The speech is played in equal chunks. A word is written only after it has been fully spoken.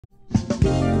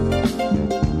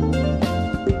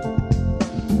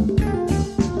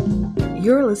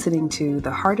You're listening to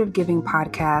the Heart of Giving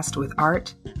podcast with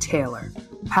Art Taylor,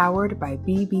 powered by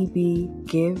bbbgive.org.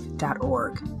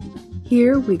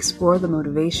 Here we explore the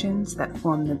motivations that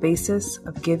form the basis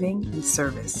of giving and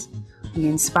service. We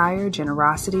inspire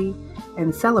generosity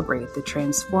and celebrate the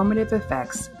transformative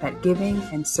effects that giving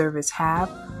and service have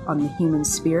on the human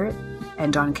spirit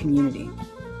and on community.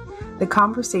 The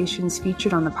conversations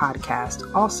featured on the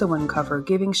podcast also uncover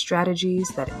giving strategies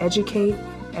that educate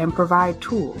and provide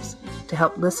tools to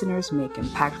help listeners make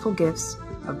impactful gifts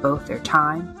of both their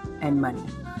time and money.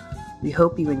 We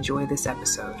hope you enjoy this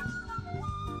episode.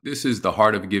 This is the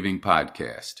Heart of Giving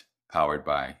podcast, powered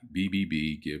by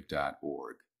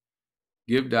bbbgive.org.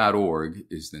 Give.org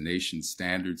is the nation's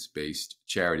standards-based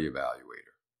charity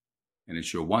evaluator, and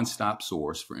it's your one-stop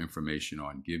source for information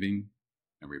on giving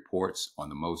and reports on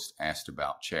the most asked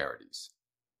about charities.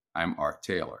 I'm Art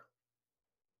Taylor.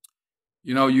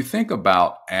 You know, you think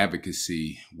about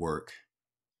advocacy work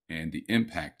and the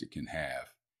impact it can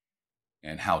have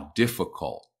and how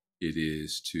difficult it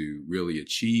is to really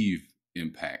achieve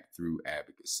impact through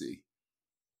advocacy.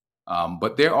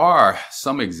 But there are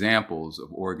some examples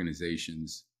of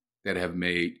organizations that have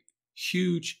made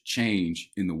huge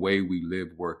change in the way we live,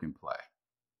 work, and play.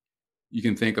 You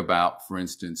can think about, for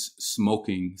instance,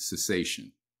 smoking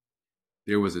cessation.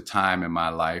 There was a time in my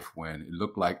life when it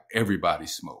looked like everybody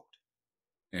smoked.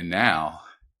 And now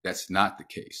that's not the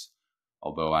case.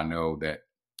 Although I know that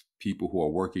people who are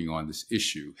working on this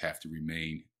issue have to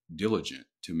remain diligent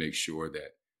to make sure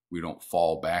that we don't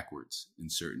fall backwards in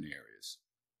certain areas.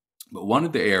 But one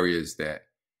of the areas that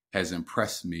has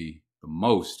impressed me the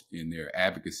most in their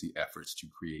advocacy efforts to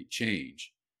create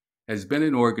change has been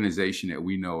an organization that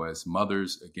we know as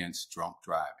Mothers Against Drunk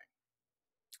Driving.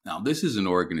 Now, this is an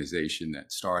organization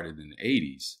that started in the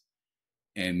 80s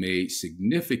and made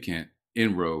significant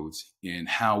inroads in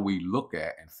how we look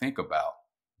at and think about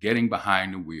getting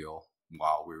behind the wheel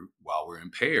while we're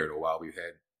impaired or while we've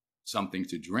had something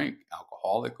to drink,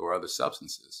 alcoholic or other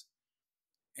substances.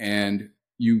 And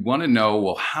you want to know,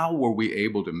 well, how were we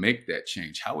able to make that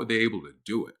change? How were they able to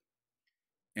do it?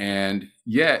 And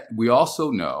yet we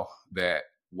also know that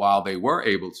while they were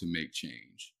able to make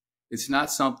change, it's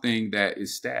not something that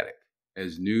is static.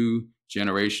 As new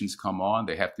generations come on,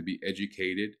 they have to be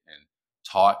educated and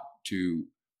taught to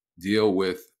deal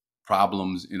with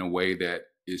problems in a way that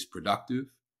is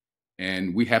productive.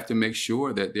 And we have to make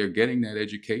sure that they're getting that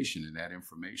education and that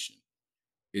information.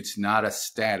 It's not a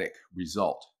static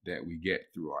result that we get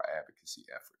through our advocacy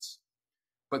efforts.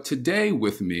 But today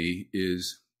with me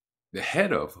is the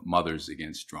head of Mothers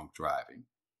Against Drunk Driving,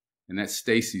 and that's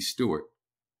Stacey Stewart.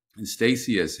 And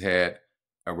Stacey has had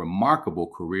a remarkable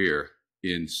career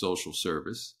in social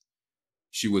service.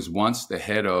 She was once the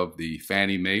head of the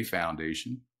Fannie Mae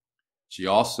Foundation. She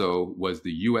also was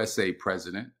the USA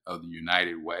president of the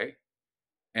United Way.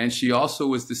 And she also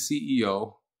was the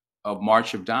CEO of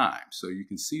March of Dimes. So you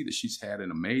can see that she's had an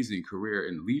amazing career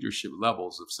in leadership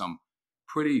levels of some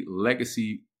pretty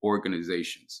legacy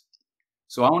organizations.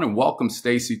 So I want to welcome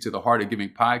Stacey to the Heart of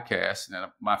Giving podcast.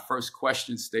 And my first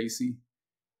question, Stacey,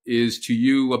 is to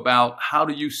you about how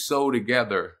do you sew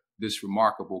together this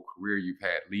remarkable career you've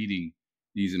had leading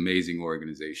these amazing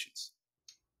organizations?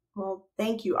 Well,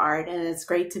 thank you, Art. And it's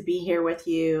great to be here with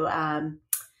you.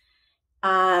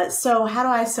 So how do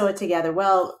I sew it together?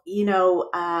 Well,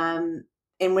 and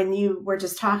when you were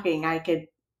just talking, I could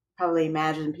probably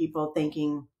imagine people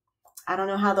thinking, I don't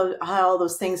know how all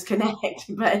those things connect,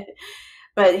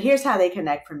 but here's how they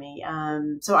connect for me.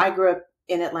 So I grew up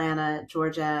in Atlanta,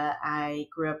 Georgia. I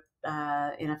grew up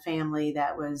in a family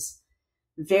that was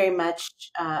very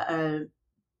much,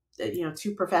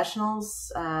 two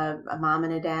professionals, a mom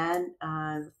and a dad.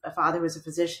 A father who was a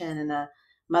physician and a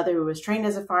mother who was trained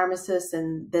as a pharmacist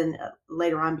and then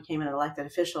later on became an elected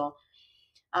official.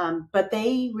 But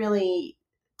they really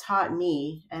taught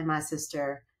me and my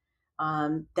sister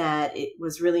that it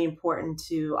was really important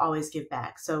to always give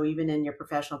back. So even in your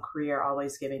professional career,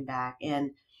 always giving back.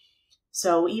 And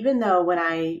so even though when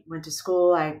I went to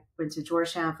school, I went to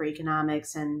Georgetown for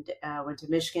economics and went to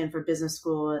Michigan for business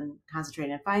school and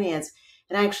concentrated in finance.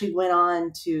 And I actually went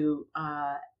on to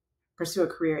pursue a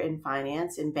career in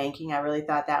finance, in banking. I really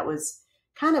thought that was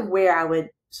kind of where I would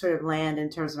sort of land in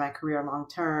terms of my career long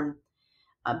term.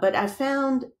 But I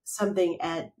found something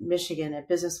at Michigan at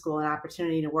business school, an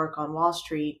opportunity to work on Wall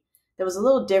Street that was a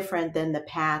little different than the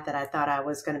path that I thought I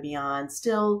was going to be on.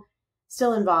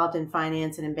 Still involved in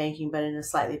finance and in banking, but in a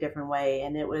slightly different way.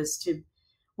 And it was to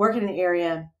work in an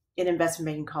area in investment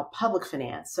banking called public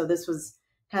finance. So this was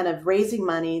kind of raising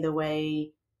money the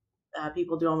way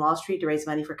people do on Wall Street to raise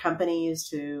money for companies,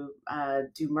 to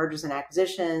do mergers and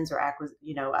acquisitions, or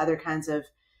other kinds of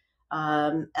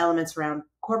elements around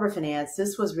corporate finance.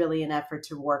 This was really an effort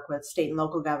to work with state and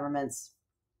local governments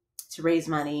to raise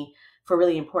money for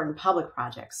really important public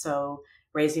projects. So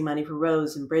raising money for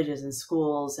roads and bridges and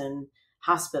schools and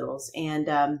hospitals. And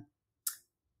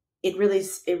it really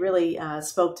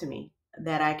spoke to me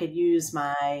that I could use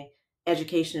my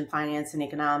education in finance and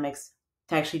economics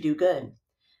to actually do good,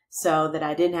 so that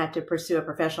I didn't have to pursue a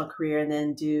professional career and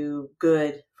then do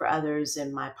good for others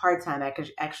in my part-time. I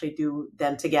could actually do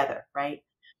them together, right?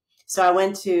 So I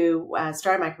went to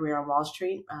start my career on Wall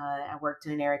Street. I worked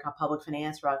in an area called public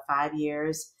finance for about 5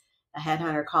 years. A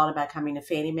headhunter called about coming to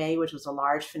Fannie Mae, which was a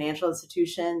large financial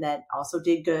institution that also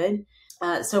did good.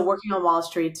 So working on Wall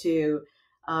Street to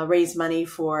raise money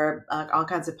for all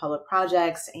kinds of public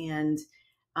projects. And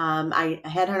a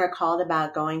headhunter called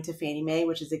about going to Fannie Mae,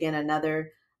 which is, again,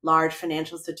 another large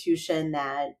financial institution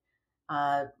that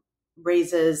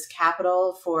raises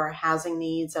capital for housing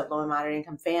needs of low and moderate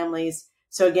income families.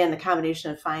 So again, the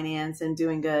combination of finance and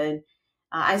doing good.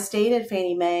 I stayed at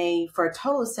Fannie Mae for a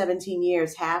total of 17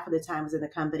 years. Half of the time I was in the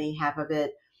company, half of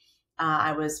it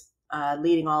I was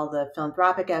leading all the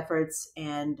philanthropic efforts,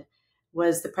 and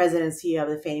was the president and CEO of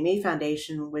the Fannie Mae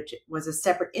Foundation, which was a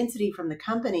separate entity from the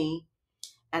company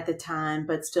at the time,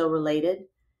 but still related.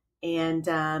 And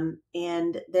then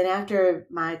after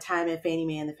my time at Fannie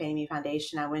Mae and the Fannie Mae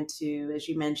Foundation, I went to, as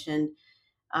you mentioned,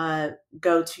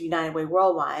 go to United Way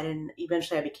Worldwide, and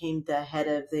eventually I became the head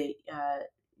of the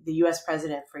U.S.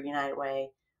 president for United Way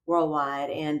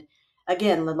Worldwide, and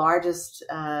again, the largest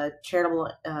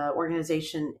charitable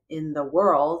organization in the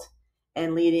world,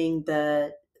 and leading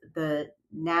the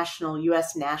national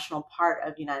U.S. national part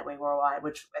of United Way Worldwide,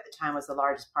 which at the time was the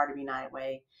largest part of United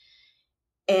Way.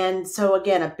 And so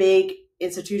again, a big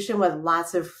institution with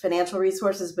lots of financial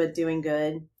resources, but doing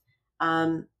good.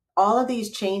 All of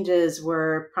these changes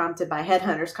were prompted by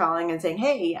headhunters calling and saying,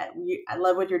 "Hey, I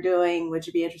love what you're doing. Would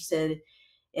you be interested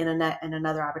in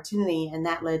another opportunity?" And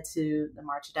that led to the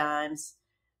March of Dimes.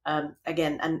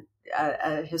 Again,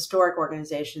 a historic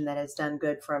organization that has done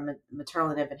good for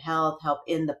maternal and infant health, help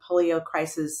in the polio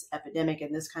crisis epidemic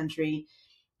in this country,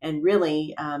 and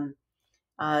really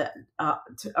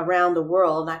around the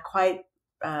world. Not quite.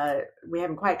 We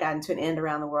haven't quite gotten to an end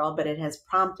around the world, but it has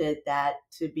prompted that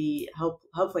to be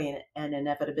hopefully an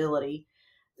inevitability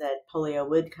that polio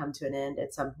would come to an end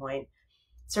at some point.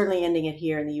 Certainly ending it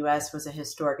here in the U.S. was a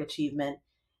historic achievement.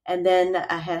 And then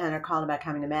a headhunter called about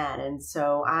coming to MADD. And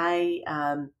so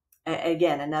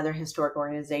again, another historic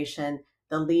organization,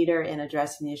 the leader in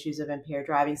addressing the issues of impaired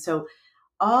driving. So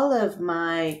all of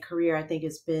my career, I think,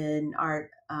 has been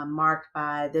marked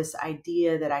by this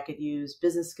idea that I could use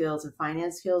business skills and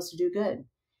finance skills to do good.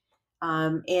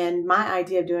 And my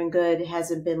idea of doing good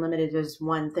hasn't been limited to just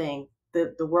one thing.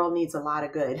 The world needs a lot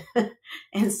of good.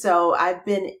 And so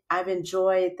I've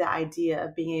enjoyed the idea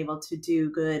of being able to do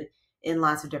good in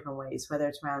lots of different ways, whether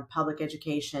it's around public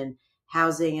education,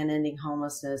 housing and ending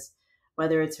homelessness,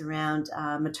 whether it's around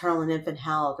maternal and infant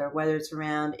health, or whether it's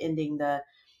around ending the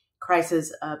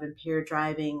crisis of impaired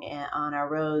driving on our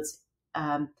roads.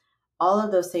 All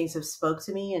of those things have spoke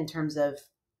to me in terms of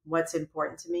what's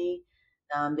important to me,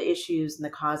 the issues and the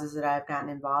causes that I've gotten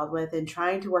involved with, and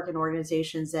trying to work in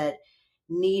organizations that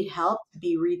need help to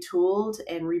be retooled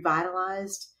and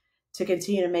revitalized to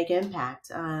continue to make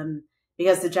impact.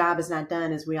 Because the job is not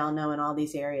done, as we all know, in all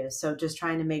these areas. So just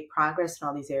trying to make progress in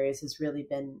all these areas has really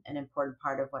been an important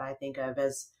part of what I think of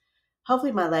as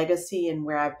hopefully my legacy, and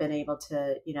where I've been able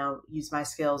to, use my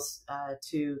skills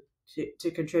to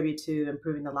contribute to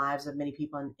improving the lives of many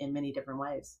people in many different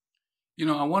ways.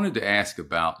 I wanted to ask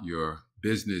about your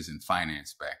business and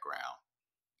finance background,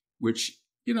 which,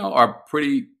 are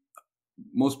pretty,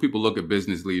 most people look at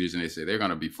business leaders and they say they're going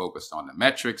to be focused on the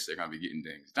metrics. They're going to be getting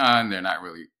things done.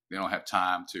 They don't have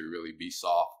time to really be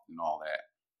soft and all that.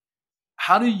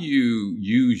 How do you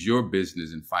use your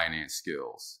business and finance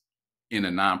skills in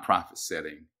a nonprofit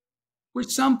setting, which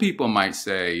some people might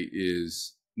say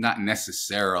is not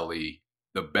necessarily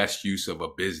the best use of a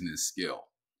business skill?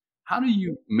 How do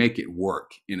you make it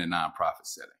work in a nonprofit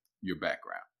setting, your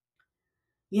background?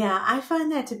 Yeah, I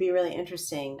find that to be really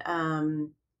interesting. I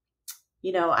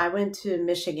went to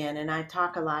Michigan, and I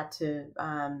talk a lot to,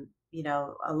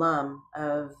 alum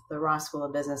of the Ross School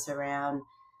of Business around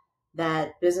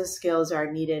that business skills are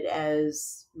needed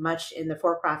as much in the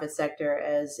for-profit sector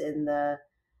as in the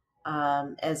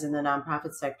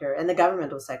nonprofit sector, and the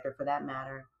governmental sector for that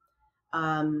matter.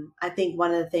 I think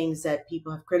one of the things that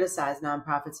people have criticized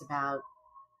nonprofits about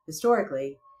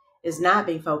historically is not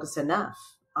being focused enough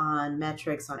on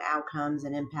metrics, on outcomes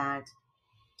and impact.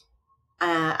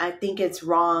 I think it's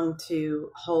wrong to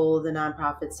hold the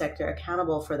nonprofit sector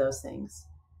accountable for those things.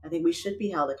 I think we should be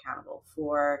held accountable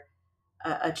for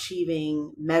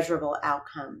achieving measurable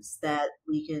outcomes that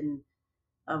we can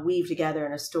weave together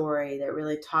in a story that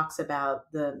really talks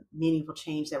about the meaningful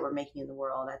change that we're making in the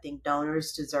world. I think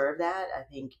donors deserve that. I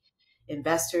think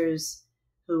investors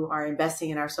who are investing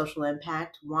in our social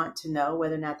impact want to know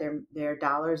whether or not their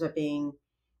dollars are being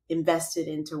invested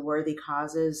into worthy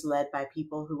causes led by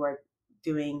people who are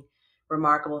doing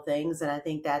remarkable things. And I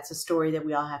think that's a story that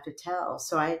we all have to tell.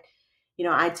 So I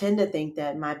tend to think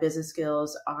that my business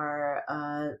skills are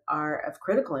of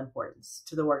critical importance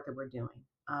to the work that we're doing.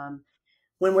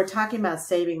 When we're talking about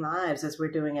saving lives, as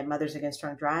we're doing at Mothers Against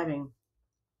Drunk Driving,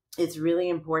 it's really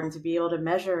important to be able to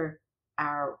measure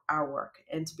our work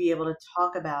and to be able to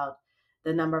talk about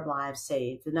the number of lives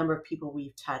saved, the number of people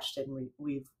we've touched and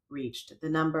we've reached,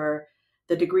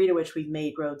 the degree to which we've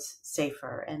made roads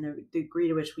safer, and the degree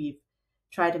to which we've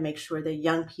tried to make sure that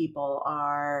young people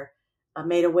are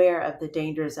made aware of the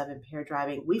dangers of impaired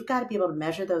driving. We've got to be able to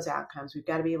measure those outcomes. We've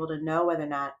got to be able to know whether or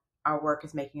not our work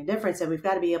is making a difference. And we've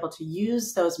got to be able to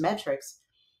use those metrics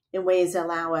in ways that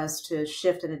allow us to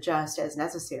shift and adjust as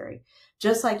necessary.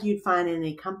 Just like you'd find in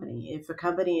a company. If a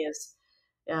company is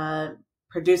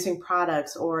producing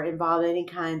products or involved in any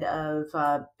kind of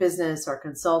business or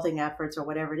consulting efforts or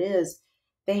whatever it is,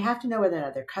 they have to know whether or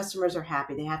not their customers are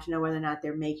happy. They have to know whether or not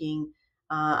they're making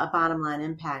a bottom line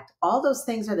impact. All those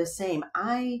things are the same.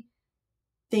 I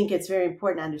think it's very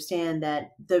important to understand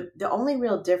that the only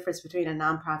real difference between a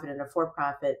nonprofit and a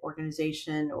for-profit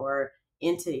organization or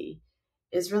entity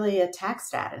is really a tax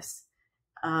status.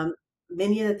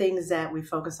 Many of the things that we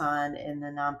focus on in the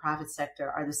nonprofit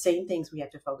sector are the same things we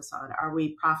have to focus on. Are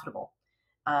we profitable?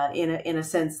 In a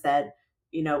sense that,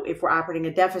 if we're operating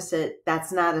a deficit,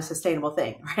 that's not a sustainable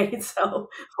thing, right? So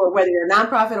for whether you're a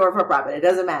nonprofit or for profit, it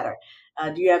doesn't matter.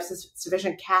 Do you have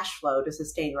sufficient cash flow to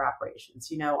sustain your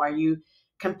operations? Are you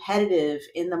competitive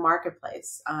in the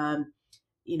marketplace? Are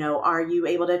you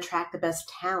able to attract the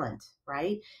best talent,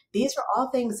 right? These are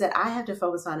all things that I have to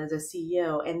focus on as a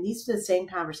CEO. And these are the same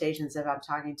conversations that I'm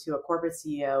talking to a corporate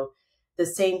CEO, the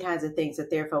same kinds of things that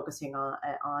they're focusing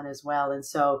on as well. And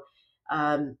so,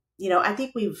 I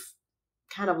think we've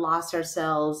kind of lost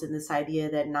ourselves in this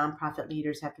idea that nonprofit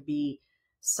leaders have to be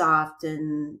soft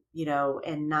and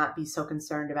not be so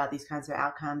concerned about these kinds of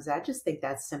outcomes. I just think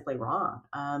that's simply wrong.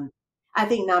 I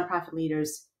think nonprofit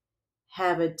leaders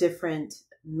have a different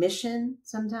mission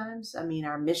sometimes. I mean,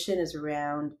 our mission is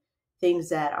around things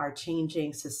that are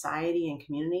changing society and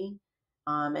community,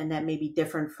 and that may be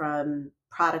different from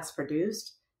products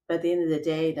produced. But at the end of the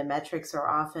day, the metrics are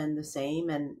often the same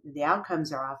and the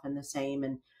outcomes are often the same.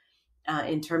 And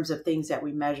in terms of things that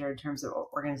we measure in terms of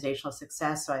organizational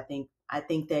success. So I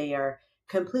think they are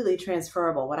completely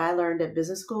transferable. What I learned at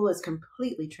business school is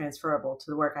completely transferable to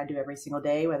the work I do every single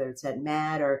day, whether it's at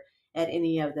MADD or at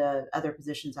any of the other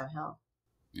positions I've held.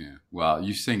 Yeah. Well,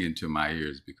 you sing into my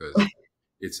ears because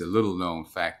it's a little known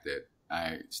fact that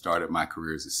I started my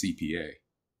career as a CPA.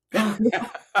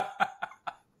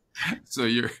 So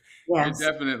you're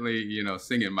definitely,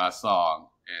 singing my song.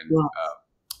 And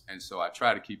and so I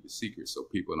try to keep it secret so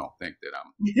people don't think that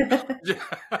I'm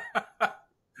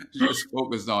just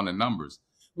focused on the numbers.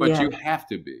 But you have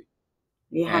to be.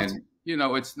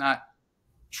 It's not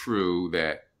true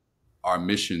that our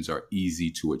missions are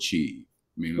easy to achieve.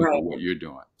 I mean, look at what you're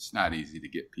doing. It's not easy to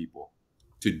get people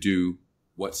to do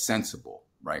what's sensible,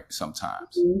 right?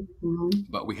 Sometimes. Mm-hmm.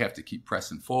 But we have to keep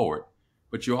pressing forward.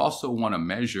 But you also want to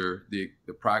measure the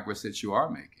progress that you are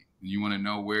making. You want to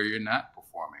know where you're not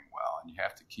performing well. And you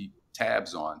have to keep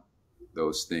tabs on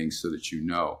those things so that you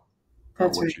know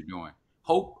what you're doing.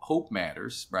 Hope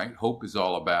matters, right? Hope is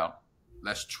all about,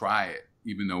 let's try it,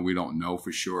 even though we don't know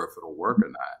for sure if it'll work or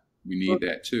not. We need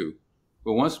that too.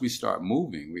 But once we start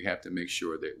moving, we have to make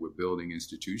sure that we're building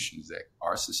institutions that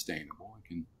are sustainable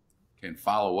and can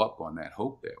follow up on that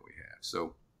hope that we have.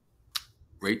 So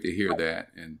great to hear that.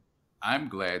 And I'm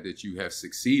glad that you have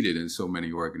succeeded in so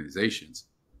many organizations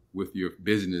with your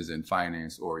business and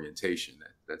finance orientation.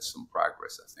 That's some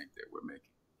progress, I think, that we're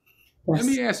making. Yes. Let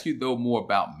me ask you, though, more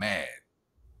about MADD.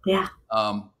 Yeah.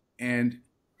 And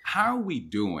how are we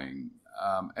doing?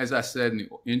 As I said in the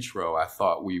intro, I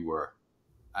thought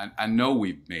I know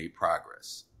we've made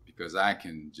progress because I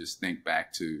can just think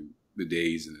back to the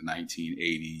days in the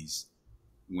 1980s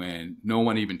when no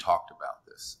one even talked about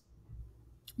this.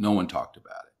 No one talked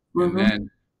about it. Mm-hmm. And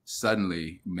then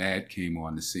suddenly MADD came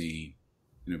on the scene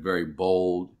in a very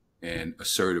bold and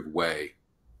assertive way.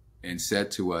 and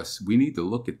said to us, we need to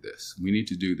look at this. We need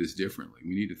to do this differently.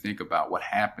 We need to think about what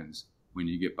happens when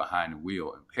you get behind the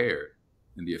wheel impaired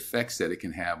and the effects that it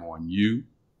can have on you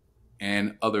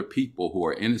and other people who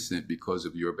are innocent because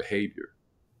of your behavior.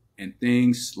 And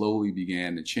things slowly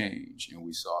began to change, and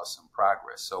we saw some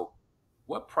progress. So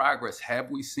what progress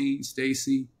have we seen,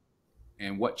 Stacey,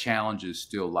 and what challenges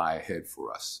still lie ahead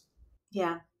for us?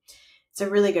 Yeah, it's a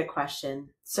really good question.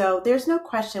 So there's no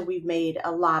question we've made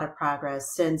a lot of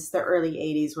progress since the early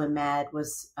 80s when MADD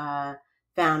was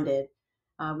founded.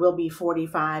 We'll be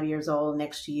 45 years old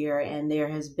next year, and there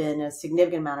has been a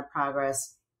significant amount of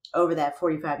progress over that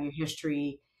 45-year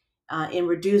history in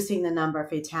reducing the number of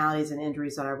fatalities and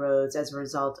injuries on our roads as a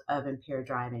result of impaired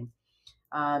driving.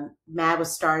 MADD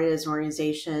was started as an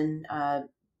organization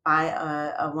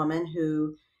by a woman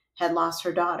who had lost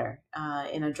her daughter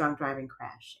in a drunk driving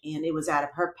crash. And it was out of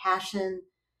her passion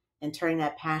and turning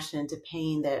that passion into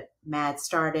pain that MADD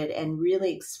started and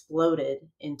really exploded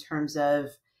in terms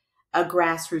of a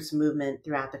grassroots movement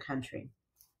throughout the country.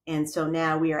 And so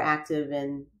now we are active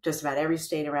in just about every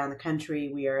state around the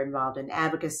country. We are involved in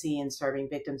advocacy and serving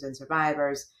victims and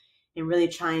survivors and really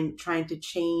trying to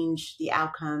change the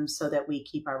outcomes so that we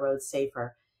keep our roads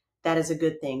safer. That is a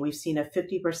good thing. We've seen a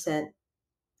 50%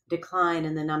 decline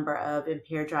in the number of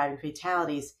impaired driving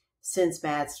fatalities since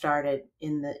MADD started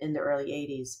in the early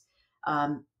 80s.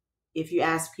 If you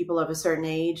ask people of a certain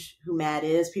age who MADD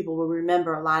is, people will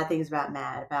remember a lot of things about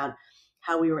MADD, about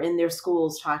how we were in their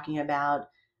schools talking about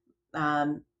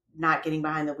not getting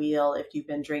behind the wheel if you've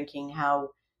been drinking,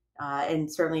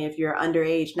 and certainly if you're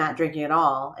underage, not drinking at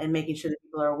all, and making sure that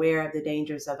people are aware of the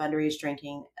dangers of underage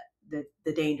drinking,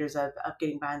 the dangers of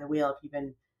getting behind the wheel if you've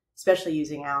been especially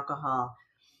using alcohol.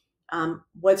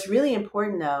 What's really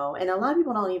important though, and a lot of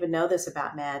people don't even know this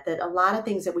about MADD, that a lot of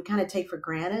things that we kind of take for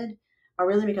granted are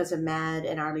really because of MADD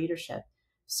and our leadership.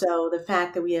 So the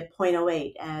fact that we have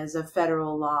 0.08 as a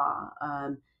federal law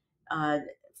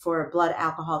for a blood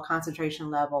alcohol concentration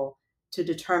level to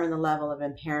determine the level of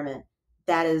impairment,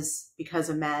 that is because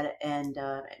of MADD and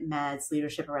MADD's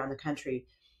leadership around the country.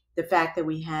 The fact that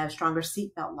we have stronger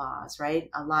seatbelt laws, right?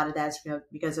 A lot of that's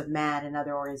because of MADD and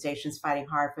other organizations fighting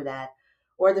hard for that.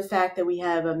 Or the fact that we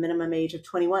have a minimum age of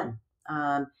 21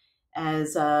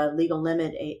 as a legal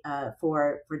limit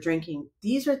for drinking.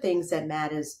 These are things that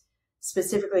MADD has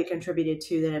specifically contributed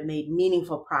to that have made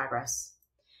meaningful progress.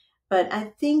 But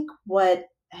I think what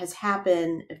has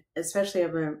happened, especially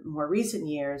over more recent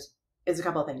years, is a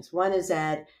couple of things. One is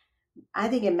that I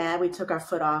think in MADD, we took our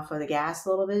foot off of the gas a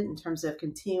little bit in terms of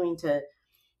continuing to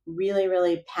really,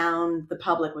 really pound the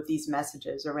public with these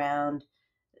messages around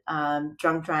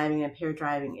drunk driving and impaired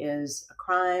driving is a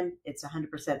crime. It's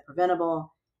 100%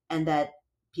 preventable, and that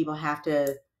people have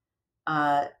to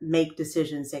make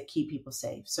decisions that keep people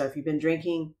safe. So if you've been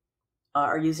drinking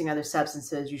or using other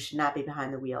substances, you should not be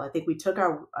behind the wheel. I think we took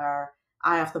our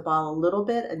eye off the ball a little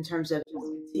bit in terms of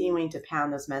continuing to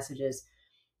pound those messages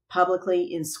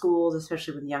publicly in schools,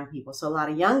 especially with young people. So a lot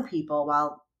of young people,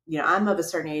 while I'm of a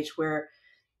certain age where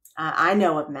I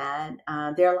know of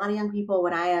MADD, there are a lot of young people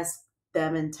when I ask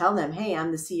them and tell them, hey,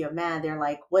 I'm the CEO of MADD, they're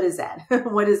like, what is that?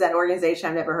 What is that organization?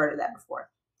 I've never heard of that before.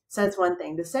 So that's one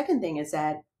thing. The second thing is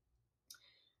that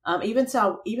even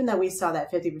though we saw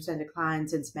that 50% decline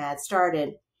since MADD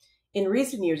started, in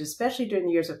recent years, especially during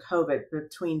the years of COVID,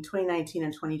 between 2019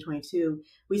 and 2022,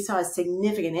 we saw a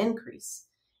significant increase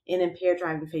in impaired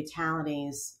driving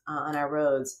fatalities on our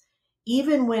roads,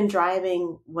 even when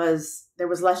there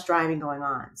was less driving going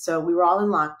on. So we were all in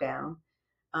lockdown.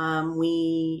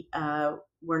 We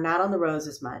were not on the roads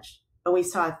as much, but we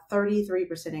saw a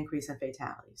 33% increase in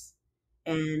fatalities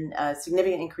and a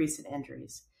significant increase in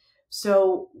injuries.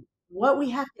 So what we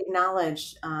have to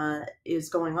acknowledge is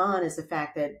going on is the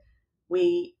fact that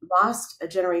we lost a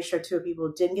generation or two of people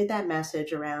who didn't get that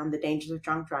message around the dangers of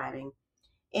drunk driving.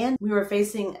 And we were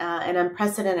facing an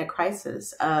unprecedented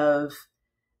crisis of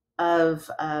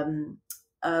mental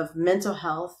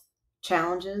health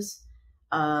challenges,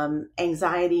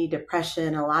 anxiety,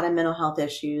 depression, a lot of mental health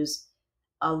issues,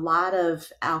 a lot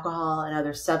of alcohol and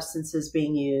other substances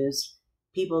being used,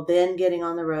 people then getting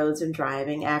on the roads and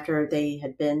driving after they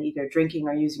had been either drinking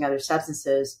or using other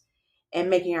substances, and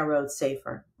making our roads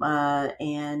safer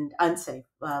and unsafe,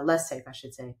 less safe, I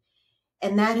should say.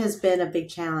 And that has been a big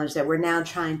challenge that we're now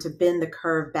trying to bend the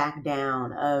curve back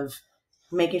down of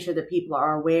making sure that people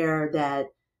are aware that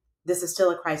this is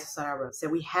still a crisis on our roads,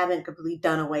 that we haven't completely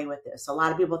done away with this. A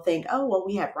lot of people think, oh, well,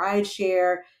 we have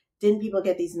rideshare. Didn't people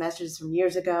get these messages from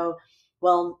years ago?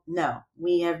 Well, no,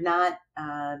 we have not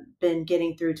been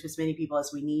getting through to as many people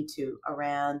as we need to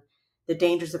around the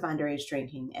dangers of underage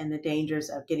drinking and the dangers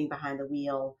of getting behind the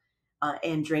wheel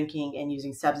and drinking and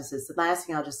using substances. The last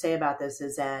thing I'll just say about this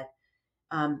is that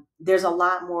there's a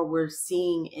lot more we're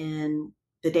seeing in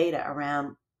the data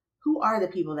around who are the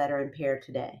people that are impaired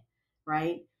today,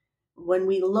 right? When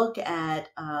we look at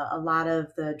a lot of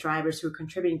the drivers who are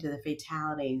contributing to the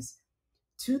fatalities,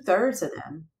 2/3 of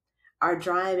them are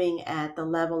driving at the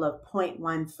level of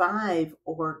 0.15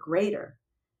 or greater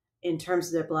in terms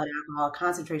of their blood alcohol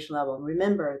concentration level. And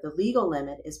remember, the legal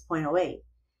limit is 0.08.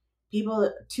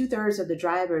 People, 2/3 of the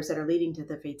drivers that are leading to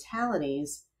the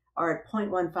fatalities are at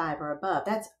 0.15 or above.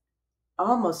 That's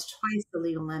almost twice the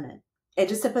legal limit. And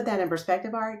just to put that in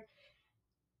perspective, Art,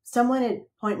 someone at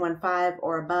 0.15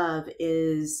 or above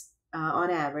is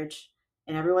on average,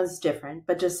 and everyone's different,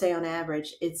 but just say on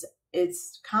average, it's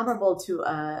comparable to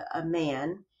a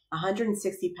man,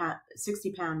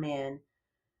 60-pound man,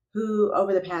 who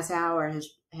over the past hour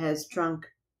has drunk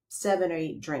 7 or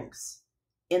 8 drinks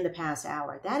in the past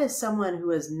hour. That is someone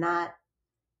who is not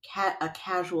a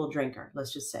casual drinker,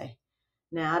 let's just say.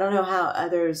 Now, I don't know how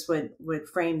others would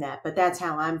frame that, but that's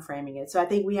how I'm framing it. So I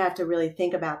think we have to really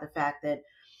think about the fact that,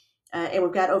 and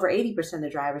we've got over 80% of the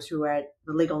drivers who are at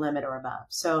the legal limit or above.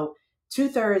 So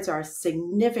 2/3 are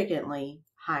significantly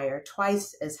higher,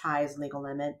 twice as high as legal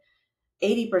limit,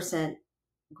 80%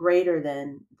 greater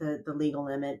than the legal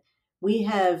limit. We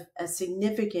have a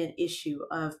significant issue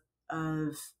of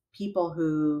people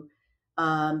who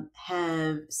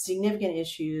have significant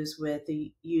issues with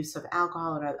the use of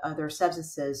alcohol and other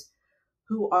substances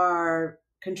who are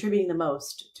contributing the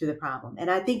most to the problem.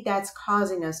 And I think that's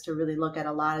causing us to really look at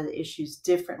a lot of the issues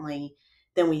differently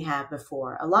than we have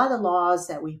before. A lot of the laws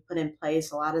that we've put in place,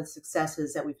 a lot of the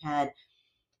successes that we've had,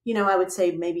 I would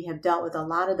say maybe have dealt with a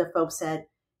lot of the folks that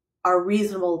are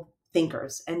reasonable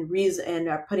thinkers and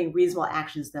are putting reasonable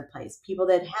actions in place. People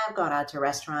that have gone out to a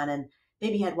restaurant and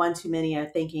maybe had one too many are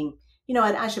thinking,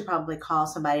 I should probably call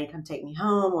somebody to come take me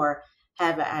home, or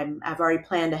I've already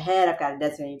planned ahead. I've got a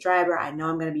designated driver. I know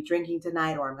I'm going to be drinking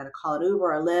tonight, or I'm going to call an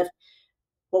Uber or Lyft.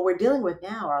 What we're dealing with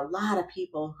now are a lot of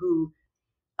people who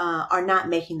are not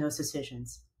making those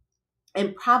decisions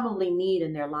and probably need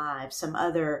in their lives some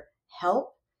other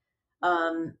help,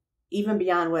 even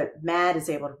beyond what MADD is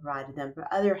able to provide to them, but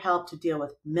other help to deal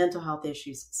with mental health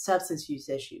issues, substance use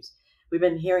issues. We've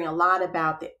been hearing a lot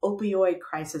about the opioid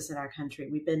crisis in our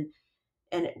country.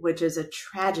 Which is a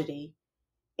tragedy.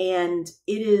 And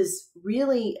it is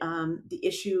really the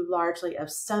issue largely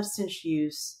of substance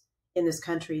use in this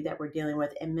country that we're dealing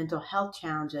with, and mental health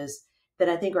challenges that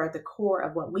I think are at the core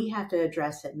of what we have to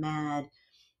address at MADD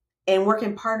and work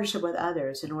in partnership with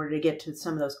others in order to get to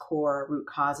some of those core root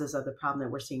causes of the problem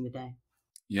that we're seeing today.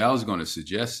 Yeah, I was going to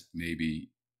suggest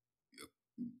maybe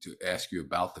to ask you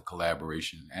about the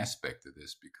collaboration aspect of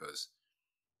this, because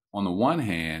on the one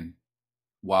hand,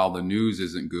 while the news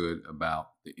isn't good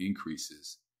about the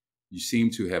increases, you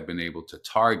seem to have been able to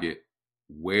target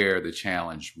where the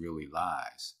challenge really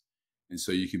lies. And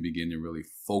so you can begin to really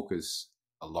focus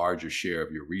a larger share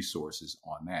of your resources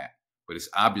on that. But it's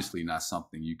obviously not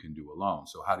something you can do alone.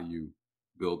 So how do you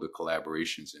build the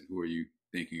collaborations, and who are you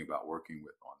thinking about working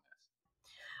with on this?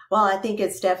 Well, I think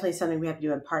it's definitely something we have to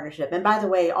do in partnership. And by the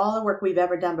way, all the work we've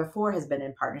ever done before has been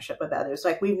in partnership with others.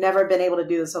 Like, we've never been able to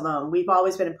do this alone. We've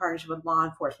always been in partnership with law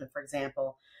enforcement, for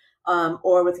example,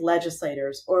 or with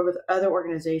legislators, or with other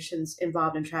organizations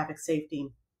involved in traffic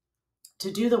safety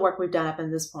to do the work we've done up to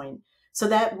this point. So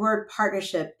that word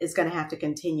partnership is going to have to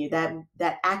continue.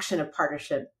 That action of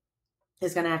partnership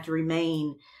is going to have to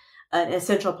remain an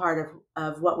essential part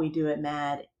of what we do at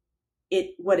MADD.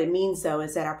 What it means, though,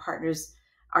 is that our partners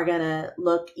are going to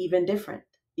look even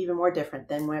more different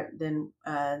than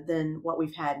what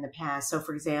we've had in the past. So,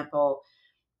 for example,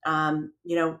 a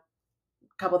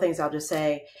couple of things I'll just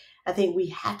say. I think we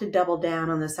have to double down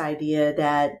on this idea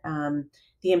that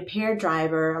the impaired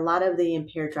driver, a lot of the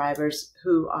impaired drivers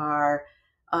who are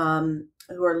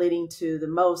leading to the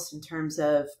most in terms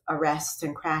of arrests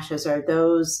and crashes are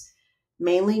those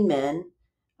mainly men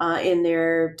in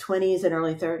their 20s and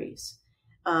early 30s.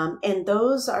 And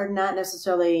those are not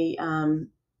necessarily,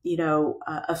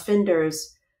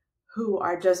 offenders who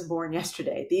are just born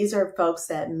yesterday. These are folks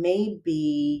that may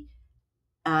be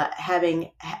have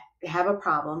a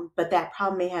problem, but that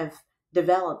problem may have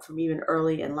developed from even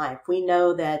early in life. We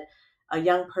know that a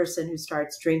young person who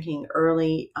starts drinking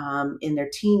early in their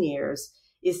teen years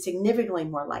is significantly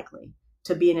more likely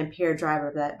to be an impaired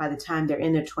driver by the time they're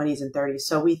in their 20s and 30s.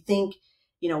 So we think,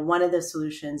 one of the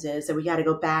solutions is that we got to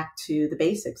go back to the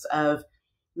basics of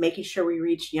making sure we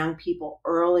reach young people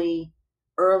early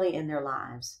in their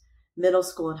lives, middle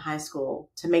school and high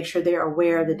school, to make sure they're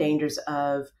aware of the dangers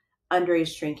of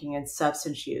underage drinking and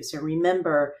substance use. And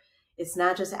remember, It's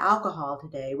not just alcohol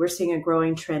today. We're seeing a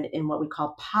growing trend in what we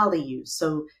call polyuse.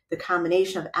 So the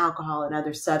combination of alcohol and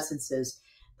other substances,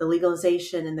 the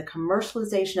legalization and the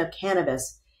commercialization of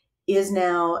cannabis is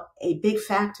now a big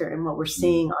factor in what we're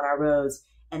seeing on our roads.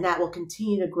 And that will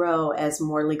continue to grow as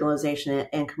more legalization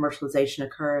and commercialization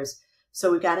occurs.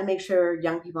 So we've got to make sure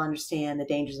young people understand the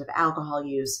dangers of alcohol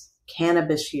use,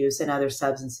 cannabis use, and other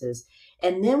substances.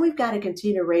 And then we've got to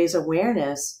continue to raise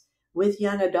awareness with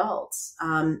young adults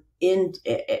as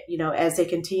they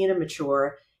continue to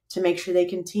mature, to make sure they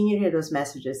continue to hear those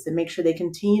messages, to make sure they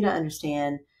continue to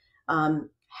understand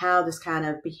how this kind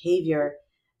of behavior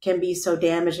can be so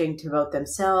damaging to both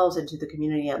themselves and to the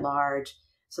community at large.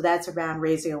 So that's around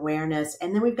raising awareness.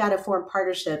 And then we've got to form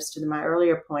partnerships, to my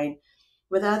earlier point,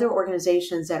 with other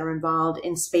organizations that are involved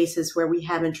in spaces where we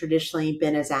haven't traditionally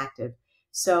been as active.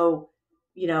 So,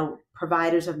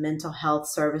 providers of mental health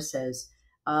services,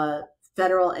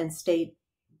 federal and state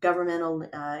governmental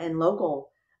and local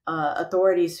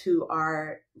authorities who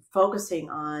are focusing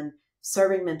on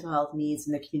serving mental health needs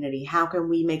in the community. How can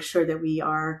we make sure that we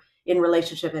are in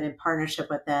relationship and in partnership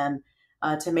with them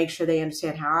to make sure they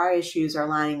understand how our issues are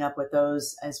lining up with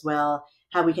those as well,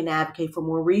 how we can advocate for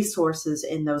more resources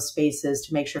in those spaces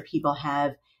to make sure people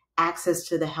have access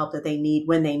to the help that they need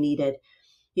when they need it.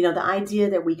 The idea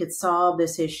that we could solve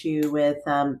this issue with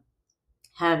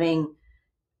having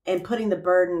and putting the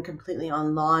burden completely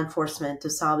on law enforcement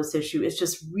to solve this issue is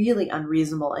just really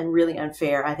unreasonable and really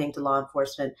unfair, I think, to law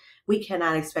enforcement. We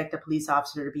cannot expect a police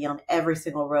officer to be on every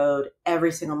single road,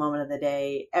 every single moment of the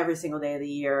day, every single day of the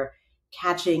year,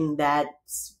 catching that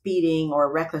speeding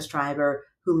or reckless driver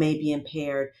who may be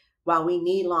impaired. While we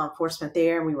need law enforcement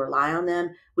there and we rely on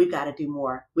them, we've got to do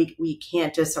more. We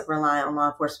can't just rely on law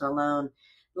enforcement alone.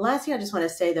 The last thing I just want to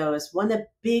say, though, is one of the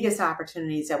biggest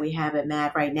opportunities that we have at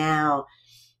MADD right now.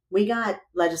 We got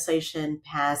legislation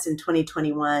passed in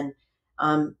 2021,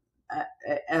 a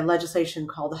legislation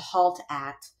called the HALT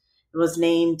Act. It was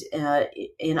named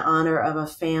in honor of a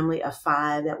family of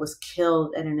 5 that was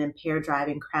killed in an impaired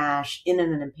driving crash in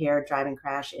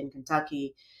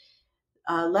Kentucky.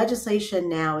 Legislation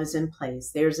now is in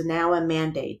place. There's now a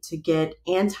mandate to get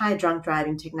anti-drunk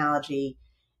driving technology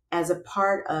as a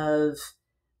part of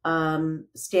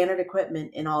standard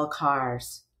equipment in all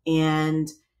cars. And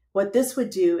what this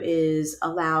would do is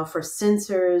allow for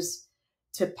sensors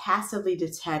to passively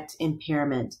detect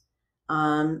impairment.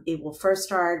 It will first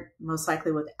start most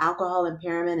likely with alcohol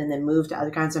impairment and then move to other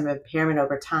kinds of impairment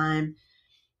over time.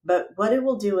 But what it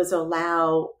will do is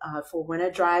allow for when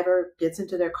a driver gets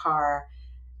into their car,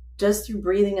 just through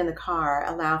breathing in the car,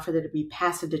 allow for there to be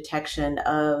passive detection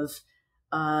of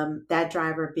that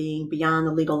driver being beyond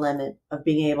the legal limit of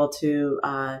being able to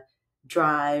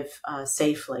drive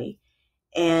safely.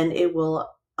 And it will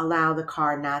allow the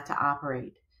car not to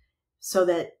operate so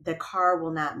that the car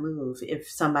will not move if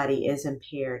somebody is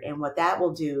impaired. And what that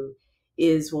will do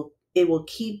is it will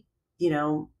keep,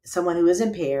 someone who is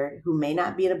impaired, who may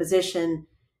not be in a position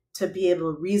to be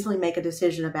able to reasonably make a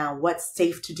decision about what's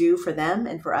safe to do for them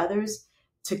and for others,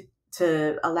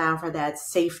 to allow for that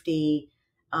safety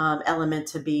element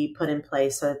to be put in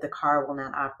place so that the car will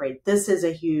not operate. This is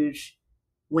a huge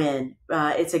win.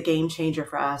 It's a game changer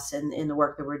for us in the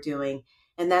work that we're doing.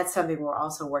 And that's something we're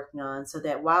also working on, so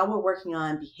that while we're working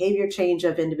on behavior change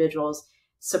of individuals,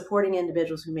 supporting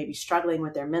individuals who may be struggling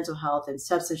with their mental health and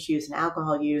substance use and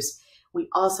alcohol use, we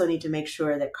also need to make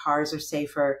sure that cars are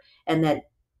safer and that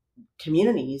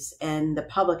communities and the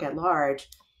public at large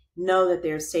know that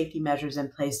there's safety measures in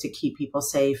place to keep people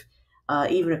safe,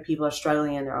 even if people are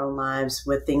struggling in their own lives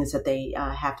with things that they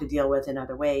have to deal with in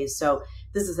other ways. So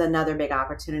this is another big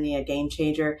opportunity, a game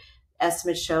changer.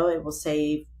 Estimates show it will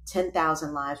save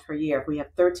 10,000 lives per year. If we have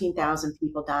 13,000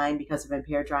 people dying because of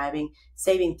impaired driving,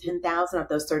 saving 10,000 of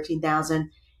those 13,000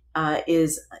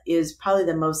 is probably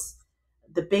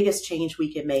the biggest change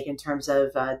we can make in terms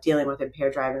of dealing with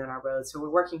impaired driving on our roads. So we're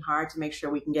working hard to make sure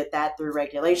we can get that through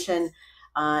regulation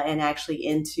and actually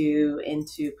into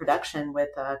production with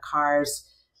cars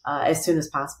as soon as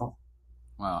possible.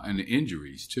 Wow, and the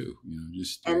injuries too.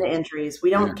 And the injuries. We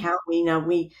don't count.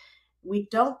 We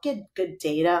don't get good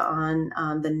data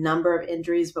on the number of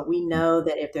injuries, but we know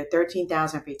that if there are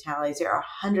 13,000 fatalities, there are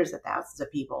hundreds of thousands of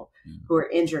people who are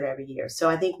injured every year. So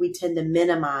I think we tend to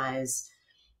minimize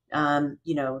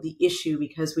the issue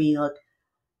because we look,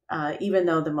 even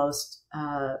though the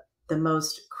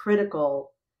most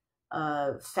critical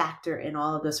factor in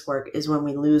all of this work is when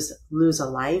we lose a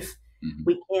life. Mm-hmm.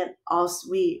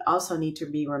 We also need to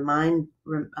be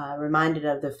reminded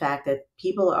of the fact that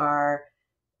people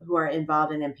who are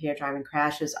involved in impaired driving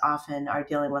crashes often are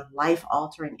dealing with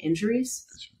life-altering injuries.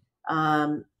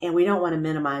 And we don't want to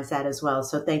minimize that as well.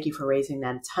 So thank you for raising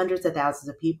that. It's hundreds of thousands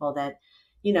of people that,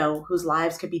 whose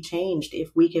lives could be changed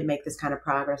if we could make this kind of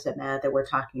progress at MADD that we're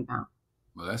talking about.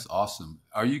 Well, that's awesome.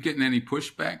 Are you getting any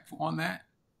pushback on that?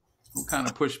 What kind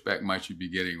of pushback might you be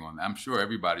getting on that? I'm sure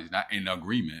everybody's not in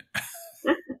agreement.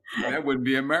 That wouldn't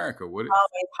be America, would it?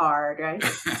 Always hard, right?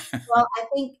 Well,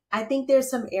 I think there's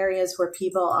some areas where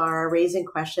people are raising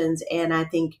questions, and I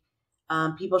think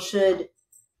people should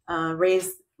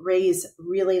raise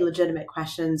really legitimate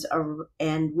questions,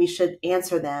 and we should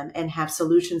answer them and have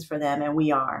solutions for them, and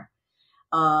we are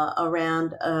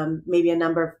around maybe a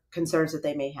number of concerns that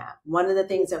they may have. One of the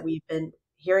things that we've been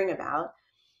hearing about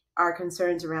are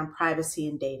concerns around privacy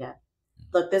and data.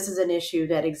 Look, this is an issue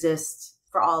that exists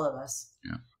for all of us.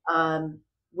 Yeah.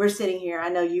 We're sitting here. I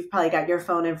know you've probably got your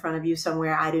phone in front of you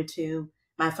somewhere. I do too.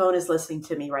 My phone is listening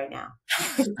to me right now,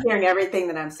 hearing everything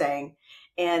that I'm saying.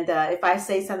 And if I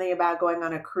say something about going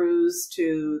on a cruise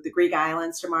to the Greek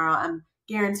islands tomorrow, I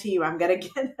guarantee you I'm going to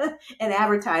get an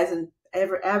advertisement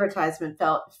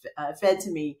fed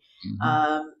to me,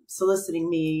 soliciting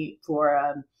me for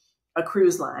a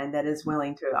cruise line that is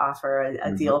willing to offer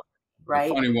a deal. Right.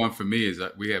 The funny one for me is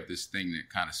that we have this thing that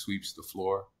kind of sweeps the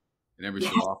floor, and every so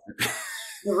often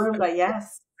the Roomba,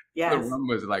 yes. The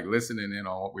Roomba's like listening in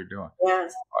on what we're doing.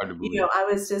 Yes. Hard to believe. I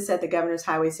was just at the Governor's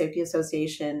Highway Safety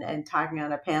Association and talking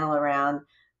on a panel around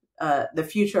the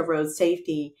future of road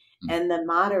safety, and the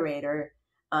moderator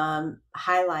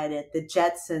highlighted the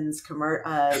Jetsons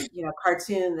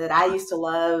cartoon that I used to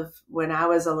love when I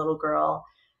was a little girl.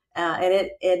 And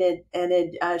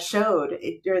it showed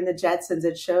during the Jetsons,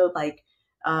 it showed like,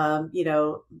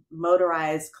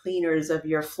 motorized cleaners of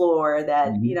your floor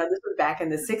that, this was back in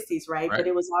the 60s, right? But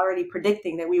it was already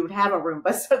predicting that we would have a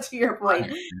Roomba. So to your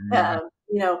point,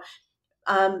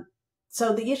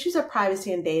 so the issues of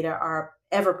privacy and data are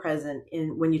ever present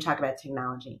when you talk about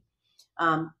technology.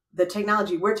 The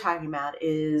technology we're talking about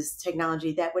is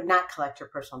technology that would not collect your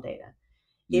personal data.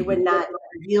 It would not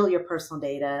reveal your personal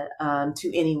data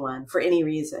to anyone for any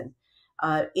reason,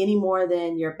 any more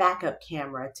than your backup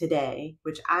camera today,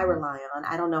 which I rely on.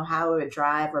 I don't know how it would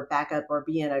drive or back up or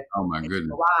be in a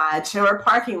garage or a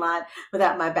parking lot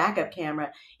without my backup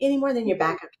camera, any more than your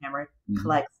backup camera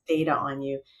collects data on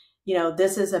you.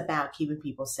 This is about keeping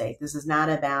people safe. This is not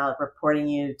about reporting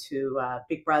you to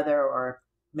Big Brother or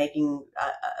making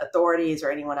authorities or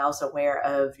anyone else aware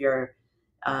of your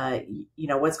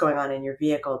what's going on in your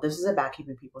vehicle. This is about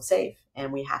keeping people safe,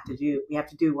 and we have to do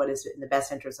what is in the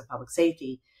best interest of public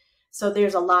safety. So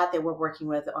there's a lot that we're working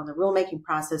with on the rulemaking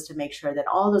process to make sure that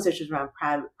all those issues around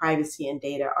privacy and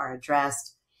data are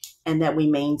addressed, and that we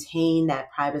maintain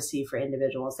that privacy for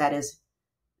individuals. That is,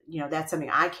 that's something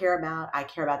I care about. I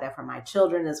care about that for my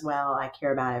children as well. I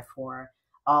care about it for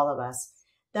all of us.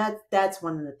 That's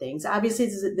one of the things. Obviously,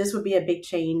 this would be a big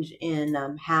change in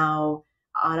how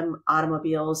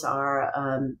automobiles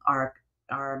are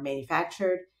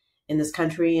manufactured in this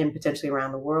country and potentially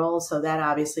around the world. So that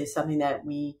obviously is something that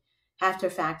we have to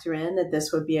factor in, that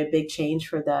this would be a big change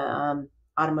for the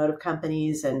automotive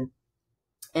companies, and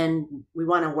we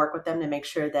want to work with them to make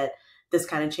sure that this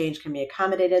kind of change can be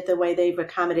accommodated the way they've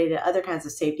accommodated other kinds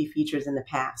of safety features in the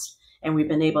past, and we've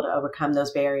been able to overcome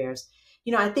those barriers.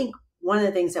 I think one of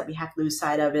the things that we have to lose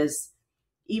sight of is,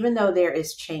 even though there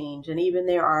is change, and even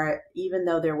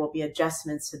though there will be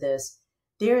adjustments to this,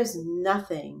 there is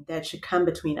nothing that should come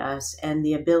between us and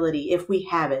the ability, if we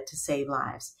have it, to save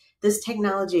lives. This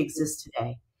technology exists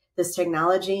today. This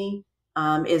technology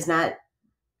is not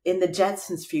in the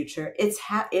Jetsons' future.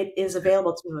 It is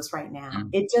available to us right now.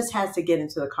 It just has to get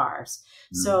into the cars.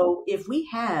 So if we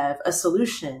have a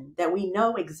solution that we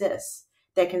know exists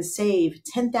that can save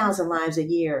 10,000 lives a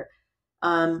year,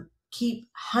 keep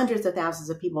hundreds of thousands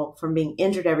of people from being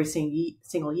injured every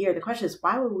single year, the question is,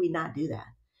 why would we not do that?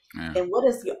 Yeah. And what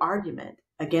is the argument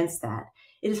against that?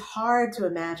 It is hard to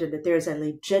imagine that there's a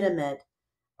legitimate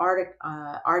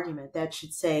argument that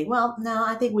should say, well, no,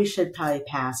 I think we should probably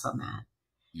pass on that.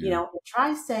 Yeah.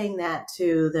 Try saying that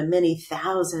to the many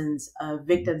thousands of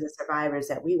victims and survivors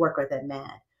that we work with at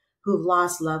MADD, who've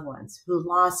lost loved ones, who've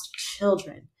lost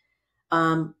children,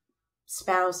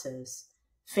 spouses,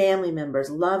 family members,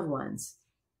 loved ones,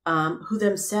 who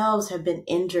themselves have been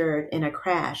injured in a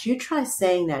crash. You try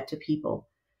saying that to people,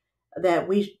 that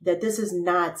this is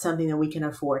not something that we can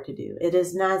afford to do. It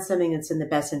is not something that's in the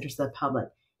best interest of the public.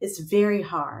 It's very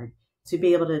hard to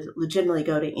be able to legitimately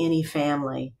go to any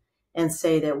family and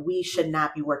say that we should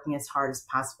not be working as hard as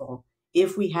possible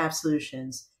if we have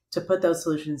solutions, to put those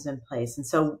solutions in place. And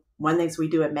so one of the things we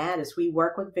do at MADD is we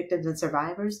work with victims and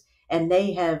survivors, and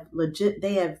they have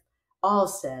all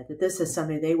said that this is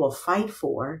something they will fight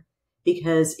for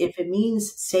because if it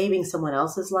means saving someone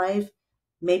else's life,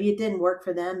 maybe it didn't work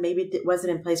for them. Maybe it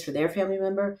wasn't in place for their family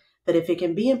member. But if it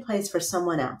can be in place for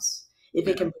someone else, if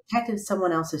it can protect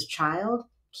someone else's child,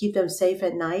 keep them safe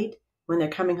at night when they're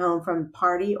coming home from a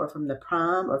party or from the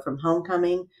prom or from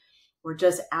homecoming or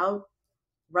just out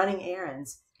running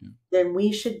errands, then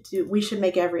we should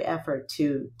make every effort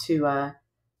to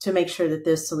make sure that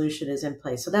this solution is in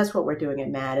place. So that's what we're doing at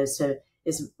MADD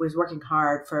is working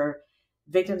hard for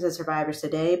victims and survivors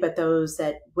today, but those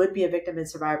that would be a victim and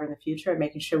survivor in the future, and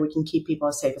making sure we can keep people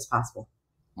as safe as possible.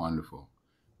 Wonderful.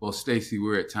 Well, Stacey,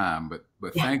 we're at time, but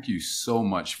thank you so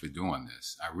much for doing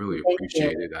this. I really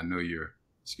appreciate it. I know your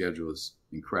schedule is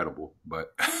incredible,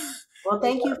 but well,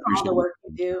 thank you for all the work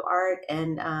you do, Art,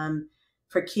 and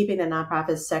for keeping the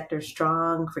nonprofit sector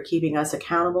strong, for keeping us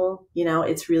accountable.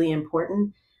 It's really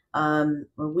important.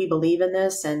 We believe in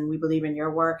this, and we believe in your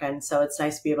work, and so it's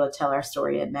nice to be able to tell our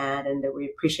story at MADD, and that we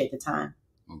appreciate the time.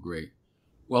 Well, great.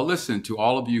 Well, listen, to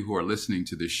all of you who are listening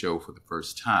to this show for the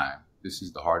first time, this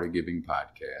is the Heart of Giving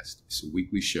podcast. It's a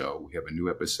weekly show. We have a new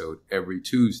episode every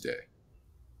Tuesday.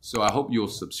 So I hope you'll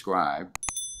subscribe.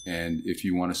 And if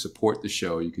you want to support the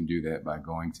show, you can do that by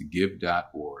going to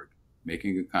give.org,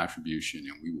 making a contribution,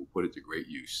 and we will put it to great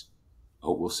use. I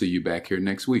hope we'll see you back here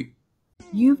next week.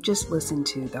 You've just listened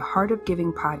to the Heart of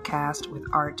Giving podcast with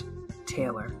Art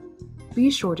Taylor.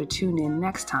 Be sure to tune in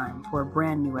next time for a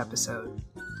brand new episode.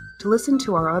 To listen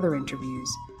to our other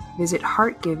interviews, visit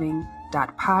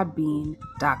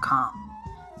heartgiving.podbean.com.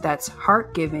 That's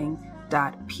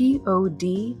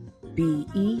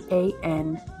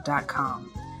heartgiving.podbean.com.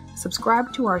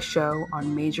 Subscribe to our show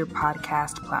on major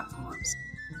podcast platforms.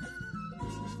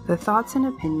 The thoughts and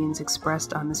opinions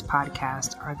expressed on this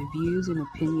podcast are the views and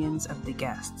opinions of the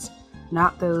guests,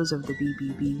 not those of the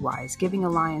BBB Wise Giving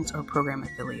Alliance or program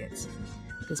affiliates.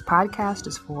 This podcast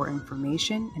is for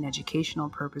information and educational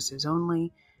purposes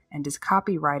only and is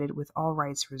copyrighted with all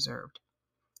rights reserved.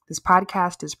 This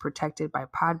podcast is protected by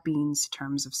Podbean's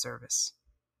terms of service.